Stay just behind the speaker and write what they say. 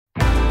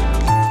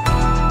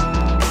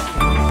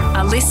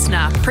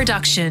listener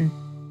production.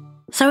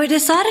 So we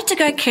decided to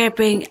go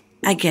camping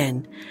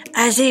again,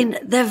 as in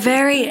the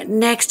very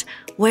next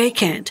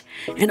weekend,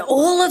 and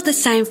all of the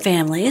same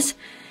families,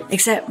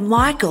 except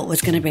Michael was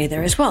going to be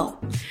there as well.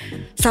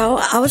 So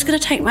I was going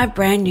to take my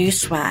brand new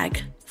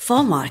swag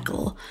for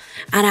Michael,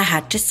 and I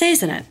had to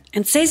season it.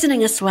 And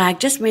seasoning a swag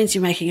just means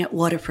you're making it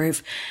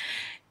waterproof.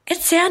 It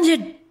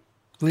sounded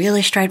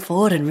really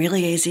straightforward and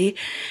really easy.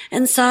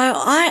 And so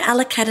I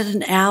allocated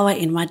an hour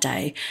in my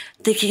day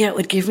thinking it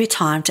would give me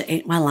time to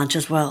eat my lunch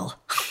as well.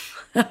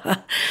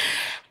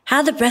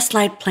 How the best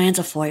laid plans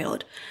are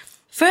foiled.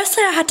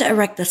 Firstly, I had to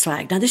erect the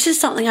swag. Now, this is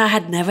something I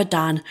had never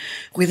done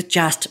with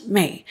just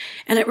me,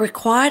 and it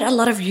required a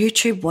lot of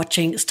YouTube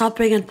watching,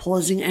 stopping and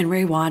pausing and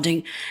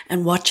rewinding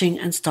and watching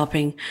and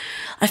stopping.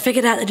 I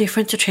figured out the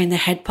difference between the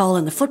head pole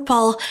and the foot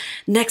pole.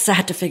 Next, I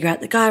had to figure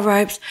out the guy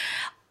ropes.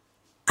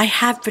 I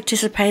have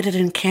participated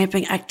in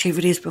camping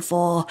activities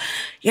before.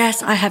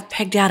 Yes, I have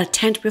pegged out a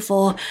tent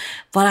before,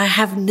 but I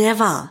have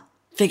never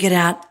figured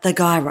out the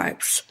guy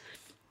ropes.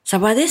 So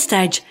by this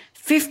stage,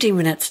 50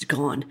 minutes had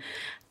gone.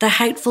 The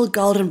hateful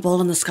golden ball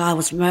in the sky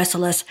was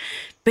merciless,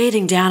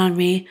 beating down on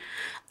me.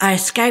 I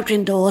escaped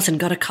indoors and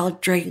got a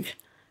cold drink.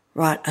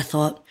 Right, I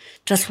thought,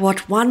 just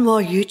watch one more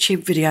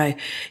YouTube video.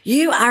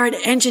 You are an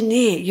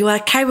engineer. You are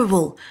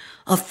capable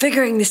of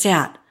figuring this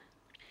out.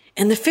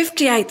 In the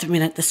 58th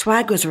minute, the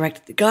swag was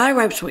erected, the guy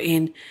ropes were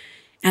in,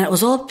 and it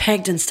was all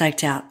pegged and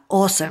staked out.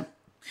 Awesome.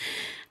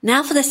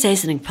 Now for the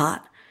seasoning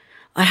part.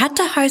 I had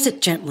to hose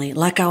it gently,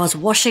 like I was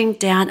washing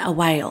down a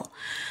whale.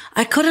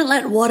 I couldn't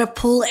let water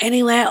pool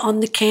anywhere on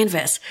the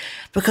canvas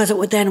because it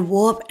would then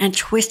warp and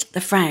twist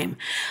the frame.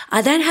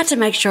 I then had to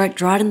make sure it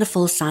dried in the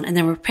full sun and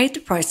then repeat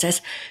the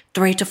process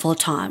 3 to 4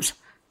 times.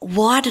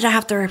 Why did I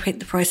have to repeat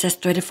the process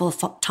 3 to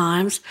 4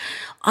 times?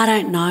 I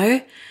don't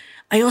know.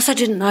 I also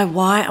didn't know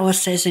why I was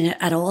seasoning it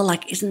at all.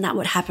 Like, isn't that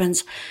what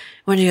happens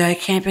when you go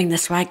camping? The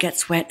swag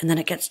gets wet and then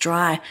it gets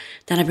dry,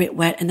 then a bit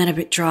wet and then a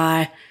bit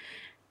dry.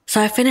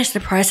 So I finished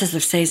the process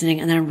of seasoning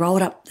and then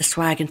rolled up the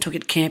swag and took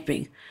it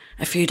camping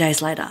a few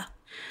days later.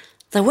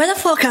 The weather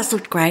forecast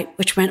looked great,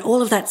 which meant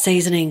all of that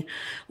seasoning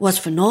was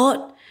for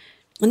naught.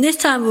 And this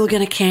time we were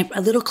going to camp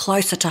a little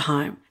closer to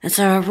home. And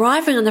so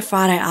arriving on the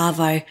Friday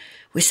arvo,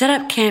 we set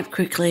up camp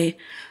quickly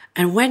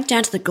and went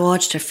down to the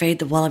gorge to feed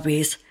the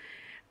wallabies.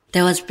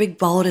 There was big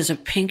boulders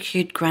of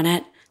pink-hued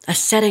granite, a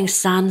setting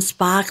sun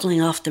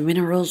sparkling off the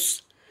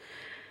minerals.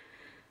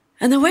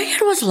 And the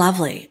weekend was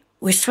lovely.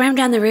 We swam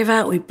down the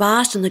river, we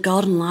basked in the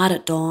golden light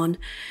at dawn.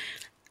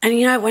 And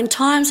you know, when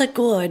times are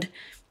good,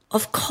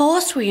 of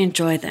course we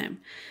enjoy them.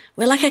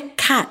 We're like a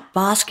cat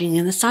basking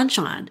in the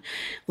sunshine.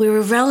 We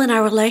revel in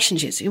our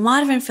relationships. You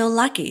might even feel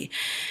lucky.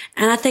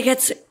 And I think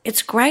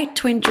it's great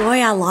to enjoy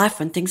our life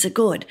when things are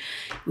good.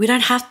 We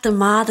don't have to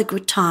mar the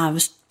good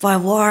times by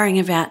worrying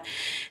about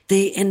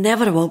the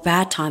inevitable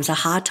bad times, the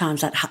hard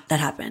times that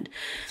happen.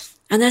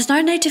 And there's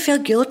no need to feel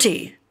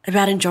guilty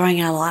about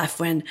enjoying our life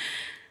when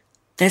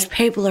there's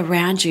people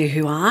around you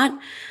who aren't.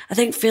 I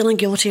think feeling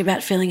guilty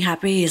about feeling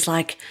happy is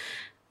like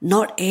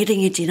not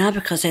eating your dinner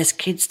because there's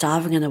kids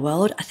starving in the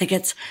world. I think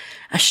it's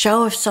a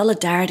show of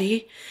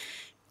solidarity.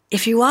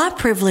 If you are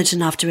privileged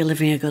enough to be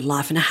living a good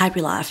life and a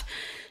happy life,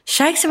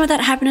 shake some of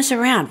that happiness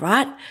around,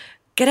 right?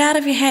 Get out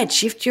of your head,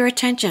 shift your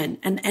attention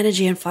and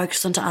energy and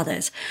focus onto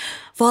others.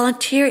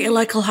 Volunteer at your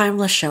local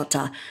homeless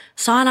shelter.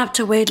 Sign up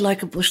to weed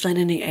local bushland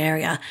in the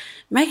area.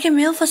 Make a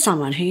meal for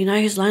someone who you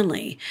know who's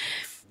lonely.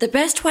 The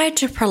best way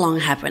to prolong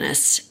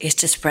happiness is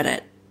to spread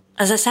it.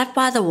 As I sat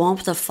by the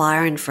warmth of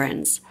fire and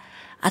friends,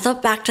 I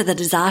thought back to the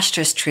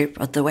disastrous trip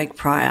of the week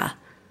prior.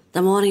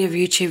 The morning of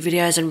YouTube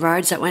videos and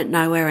roads that went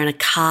nowhere in a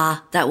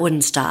car that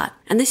wouldn't start.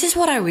 And this is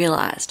what I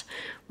realised.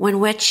 When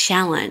we're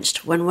challenged,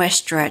 when we're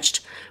stretched,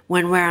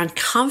 when we're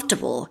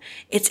uncomfortable,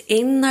 it's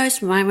in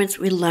those moments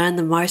we learn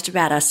the most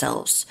about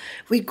ourselves.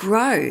 We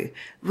grow,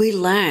 we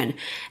learn,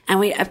 and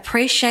we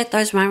appreciate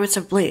those moments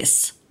of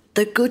bliss.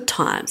 The good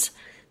times,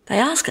 they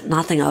ask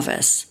nothing of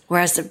us,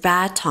 whereas the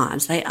bad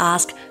times, they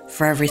ask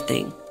for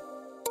everything.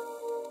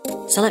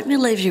 So let me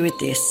leave you with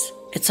this.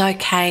 It's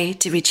okay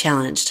to be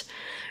challenged.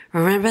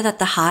 Remember that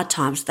the hard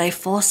times, they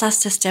force us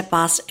to step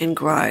us and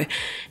grow.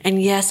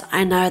 And yes,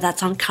 I know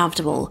that's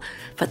uncomfortable,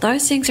 but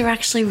those things are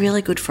actually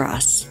really good for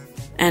us.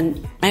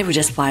 And maybe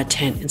just buy a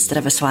tent instead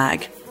of a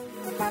swag.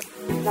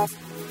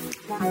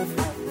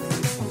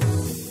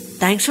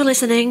 Thanks for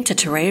listening to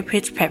Taria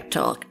Pitt's Pep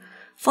Talk.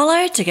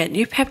 Follow to get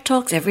new pep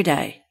talks every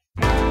day.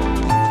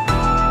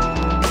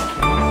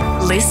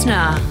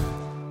 Listener.